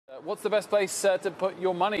What's the best place to put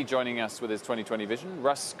your money? Joining us with his 2020 vision,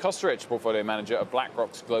 Russ Koesterich, portfolio manager of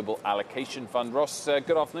Blackrock's Global Allocation Fund. Ross,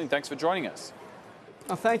 good afternoon. Thanks for joining us.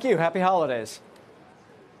 Oh, thank you. Happy holidays.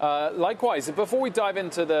 Likewise, before we dive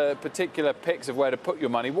into the particular picks of where to put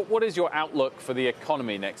your money, what is your outlook for the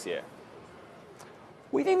economy next year?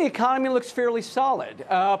 We think the economy looks fairly solid.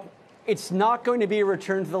 It's not going to be a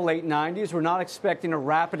return to the late 90s. We're not expecting a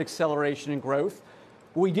rapid acceleration in growth.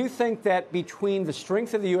 We do think that between the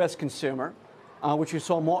strength of the U.S. consumer, which we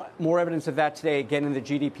saw more evidence of that today, again, in the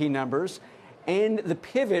GDP numbers, and the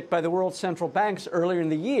pivot by the world central banks earlier in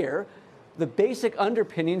the year, the basic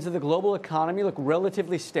underpinnings of the global economy look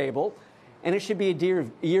relatively stable, and it should be a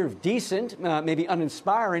year of decent, maybe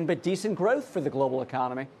uninspiring, but decent growth for the global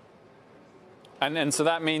economy. And so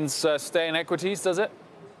that means stay in equities, does it?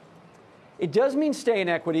 It does mean stay in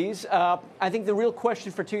equities. I think the real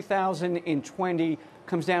question for 2020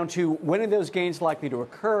 comes down to when are those gains likely to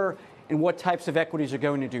occur and what types of equities are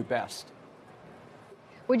going to do best.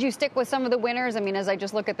 Would you stick with some of the winners? I mean, as I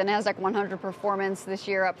just look at the NASDAQ 100 performance this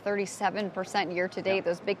year, up 37% year to date,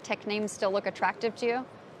 those big tech names still look attractive to you?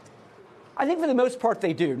 I think for the most part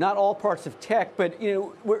they do. Not all parts of tech, but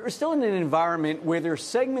we're still in an environment where there are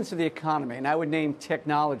segments of the economy, and I would name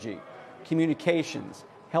technology, communications,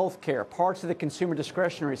 healthcare, parts of the consumer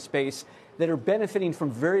discretionary space that are benefiting from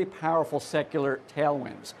very powerful secular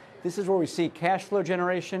tailwinds. This is where we see cash flow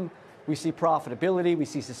generation, we see profitability, we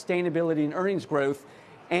see sustainability and earnings growth.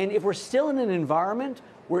 And if we're still in an environment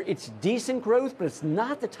where it's decent growth, but it's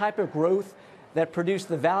not the type of growth that produced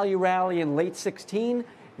the value rally in late 16,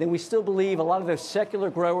 then we still believe a lot of those secular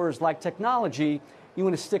growers like technology, you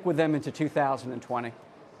want to stick with them into 2020.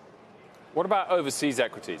 What about overseas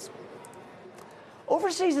equities?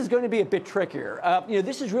 Overseas is going to be a bit trickier.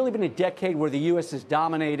 This has really been a decade where the U.S. has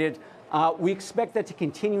dominated. We expect that to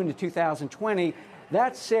continue into 2020.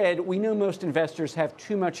 That said, we know most investors have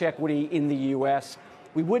too much equity in the U.S.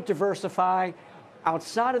 We would diversify.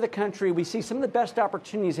 Outside of the country, we see some of the best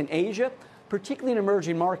opportunities in Asia, particularly in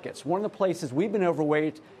emerging markets. One of the places we've been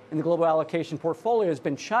overweight in the global allocation portfolio has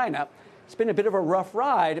been China. It's been a bit of a rough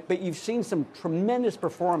ride, but you've seen some tremendous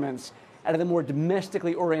performance out of the more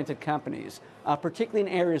domestically oriented companies, particularly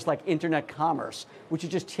in areas like internet commerce, which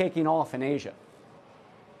is just taking off in Asia.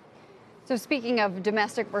 So speaking of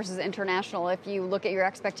domestic versus international, if you look at your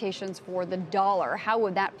expectations for the dollar, how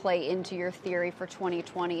would that play into your theory for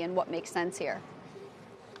 2020 and what makes sense here?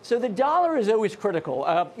 So the dollar is always critical.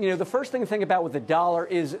 The first thing to think about with the dollar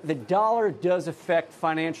is the dollar does affect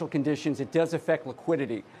financial conditions. It does affect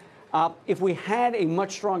liquidity. If we had a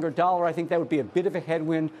much stronger dollar, I think that would be a bit of a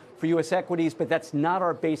headwind for U.S. equities, but that's not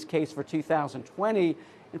our base case for 2020.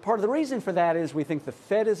 And part of the reason for that is we think the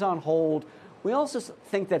Fed is on hold. We also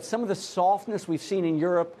think that some of the softness we've seen in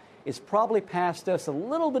Europe is probably past us, a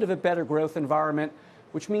little bit of a better growth environment,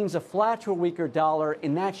 which means a flat to a weaker dollar,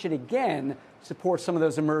 and that should again support some of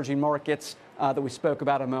those emerging markets that we spoke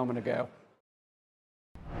about a moment ago.